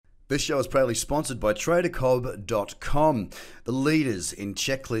This show is proudly sponsored by TraderCobb.com, the leaders in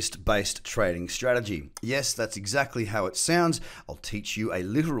checklist-based trading strategy. Yes, that's exactly how it sounds. I'll teach you a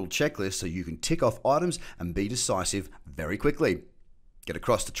literal checklist so you can tick off items and be decisive very quickly. Get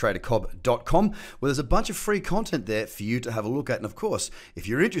across to TraderCobb.com where there's a bunch of free content there for you to have a look at. And of course, if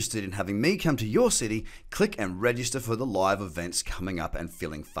you're interested in having me come to your city, click and register for the live events coming up and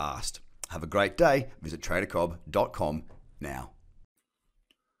filling fast. Have a great day. Visit TraderCobb.com now.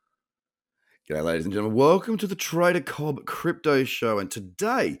 G'day ladies and gentlemen, welcome to the Trader Cobb Crypto Show, and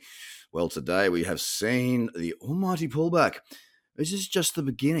today we have seen the almighty pullback. This is just the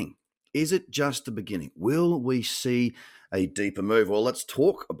beginning. Is it just the beginning? Will we see a deeper move? Well, let's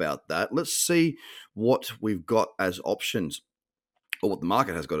talk about that. Let's see what we've got as options, or what the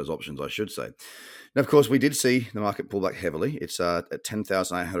market has got as options, I should say. Now, of course, we did see the market pull back heavily. It's at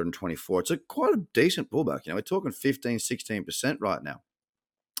 10,824. It's quite a decent pullback. We're talking 15, 16% right now.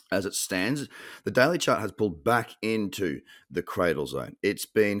 As it stands, the daily chart has pulled back into the cradle zone. It's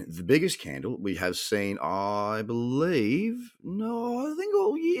been the biggest candle we have seen, I think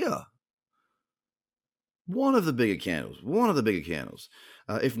all year. One of the bigger candles,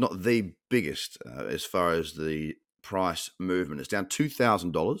 if not the biggest, as far as the price movement. It's down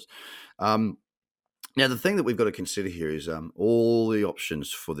 $2,000. Now, the thing that we've got to consider here is all the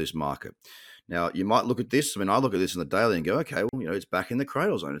options for this market. Now, you might look at this. I look at this in the daily and go, okay, well, it's back in the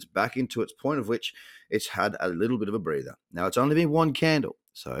cradle zone. It's back into its point of which it's had a little bit of a breather. Now, it's only been one candle,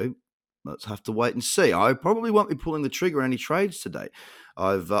 so let's have to wait and see. I probably won't be pulling the trigger on any trades today.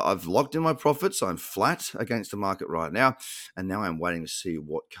 I've locked in my profits. I'm flat against the market right now, and now I'm waiting to see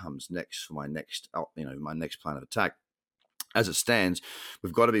what comes next for my next plan of attack. As it stands,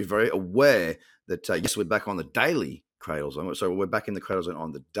 we've got to be very aware that yes, we're back on the daily cradle zone. So we're back in the cradle zone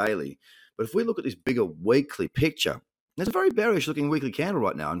on the daily. But if we look at this bigger weekly picture, there's a very bearish looking weekly candle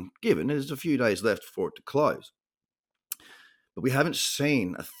right now, and given there's a few days left for it to close. But we haven't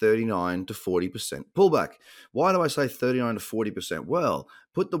seen a 39 to 40% pullback. Why do I say 39 to 40%? Well,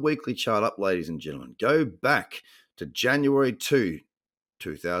 put the weekly chart up, ladies and gentlemen. Go back to January 2,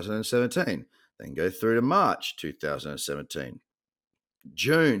 2017. Then go through to March 2017.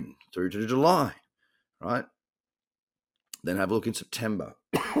 June through to July, right? Then have a look in September.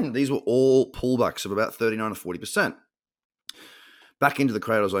 These were all pullbacks of about 39 to 40%. Back into the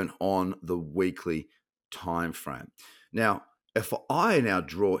cradle zone on the weekly time frame. Now, if I now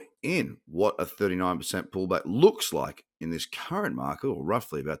draw in what a 39% pullback looks like in this current market, or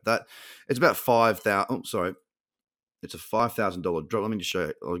roughly about that, it's about $5,000. It's a $5,000 drop. Let me just show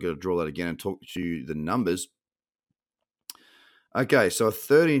you. I'll go to draw that again and talk to you the numbers. Okay, so a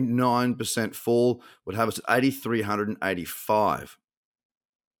 39% fall would have us at 8,385.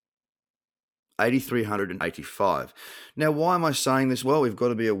 8,385. Now, why am I saying this? Well, we've got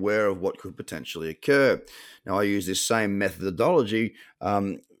to be aware of what could potentially occur. Now, I use this same methodology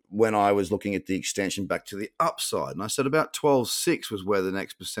when I was looking at the extension back to the upside. And I said about 12.6 was where the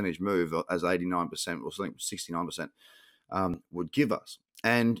next percentage move, as 89% or something, 69% would give us.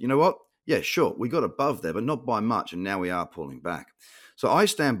 And you know what? Yeah, sure, we got above there, but not by much, and now we are pulling back. So I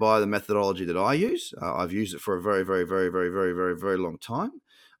stand by the methodology that I use. I've used it for a very, very, very, very, very, very, very long time.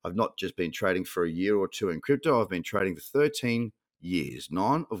 I've not just been trading for a year or two in crypto. I've been trading for 13 years,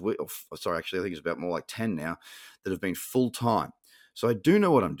 I think it's about more like 10 now, that have been full-time. So I do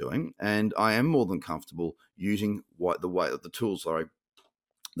know what I'm doing, and I am more than comfortable using the tools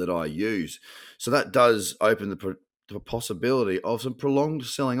that I use. So that does open the possibility of some prolonged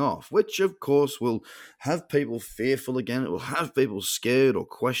selling off, which of course will have people fearful again. It will have people scared or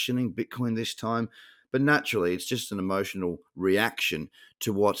questioning Bitcoin this time. But naturally, it's just an emotional reaction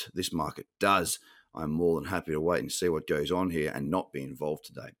to what this market does. I'm more than happy to wait and see what goes on here and not be involved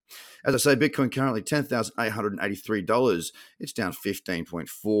today. As I say, Bitcoin currently $10,883. It's down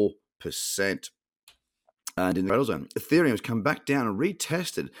 15.4%. And in the cradle zone, Ethereum has come back down and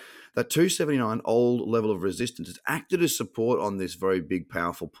retested that 279 old level of resistance. It's acted as support on this very big,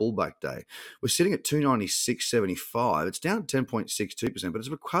 powerful pullback day. We're sitting at 296.75. It's down 10.62%, but it's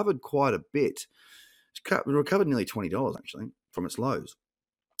recovered quite a bit. It's recovered nearly $20 actually from its lows.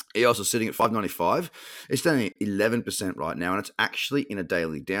 EOS is sitting at 595. It's down 11% right now, and it's actually in a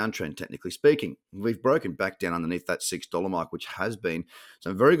daily downtrend, technically speaking. We've broken back down underneath that $6 mark, which has been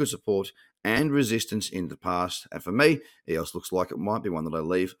some very good support and resistance in the past. And for me, EOS looks like it might be one that I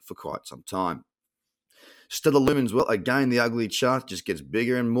leave for quite some time. Stellar Lumens, well, again, the ugly chart just gets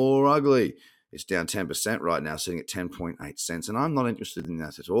bigger and more ugly. It's down 10% right now, sitting at 10.8 cents, and I'm not interested in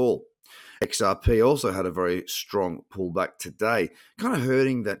that at all. XRP also had a very strong pullback today, kind of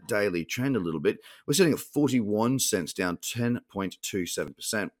hurting that daily trend a little bit. We're sitting at 41 cents, down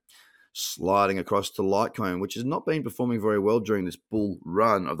 10.27%. Sliding across to Litecoin, which has not been performing very well during this bull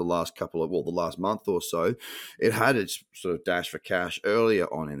run of the last the last month or so. It had its sort of dash for cash earlier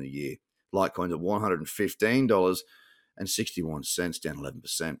on in the year. Litecoin's at $115.61, down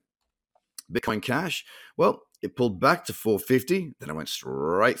 11%. Bitcoin Cash, well, it pulled back to 450, then it went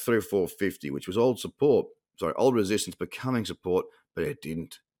straight through 450, which was old resistance becoming support, but it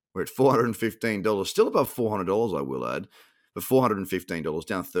didn't. We're at $415, still above $400, I will add, but $415,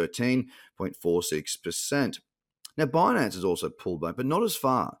 down 13.46%. Now, Binance has also pulled back, but not as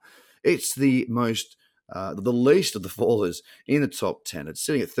far. It's the least of the fallers in the top 10. It's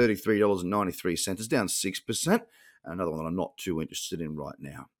sitting at $33.93. It's down 6%. Another one that I'm not too interested in right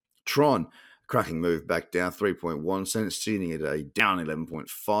now. Tron, cracking move back down 3.1 cents, sitting at a down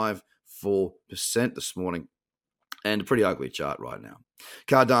 11.54% this morning. And a pretty ugly chart right now.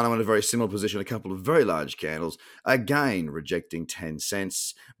 Cardano in a very similar position, a couple of very large candles, again rejecting 10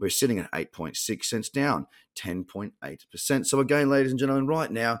 cents. We're sitting at 8.6 cents, down 10.8%. So again, ladies and gentlemen,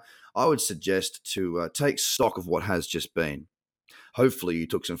 right now, I would suggest to take stock of what has just been. Hopefully you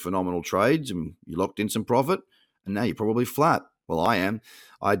took some phenomenal trades and you locked in some profit, and now you're probably flat. Well, I am.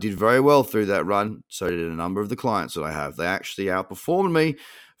 I did very well through that run. So did a number of the clients that I have. They actually outperformed me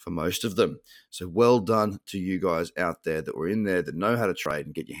for most of them. So well done to you guys out there that were in there, that know how to trade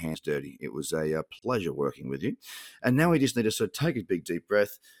and get your hands dirty. It was a pleasure working with you. And now we just need to sort of take a big deep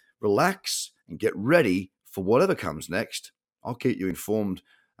breath, relax, and get ready for whatever comes next. I'll keep you informed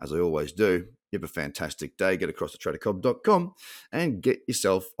as I always do. You have a fantastic day. Get across to tradercobb.com and get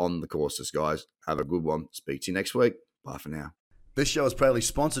yourself on the courses, guys. Have a good one. Speak to you next week. Bye for now. This show is proudly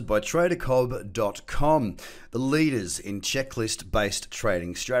sponsored by tradercobb.com, the leaders in checklist-based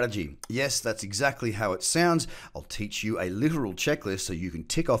trading strategy. Yes, that's exactly how it sounds. I'll teach you a literal checklist so you can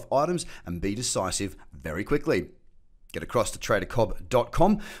tick off items and be decisive very quickly. Get across to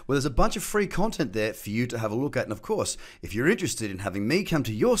tradercobb.com, where there's a bunch of free content there for you to have a look at. And of course, if you're interested in having me come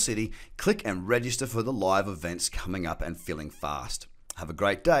to your city, click and register for the live events coming up and filling fast. Have a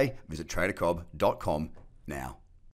great day. Visit tradercobb.com now.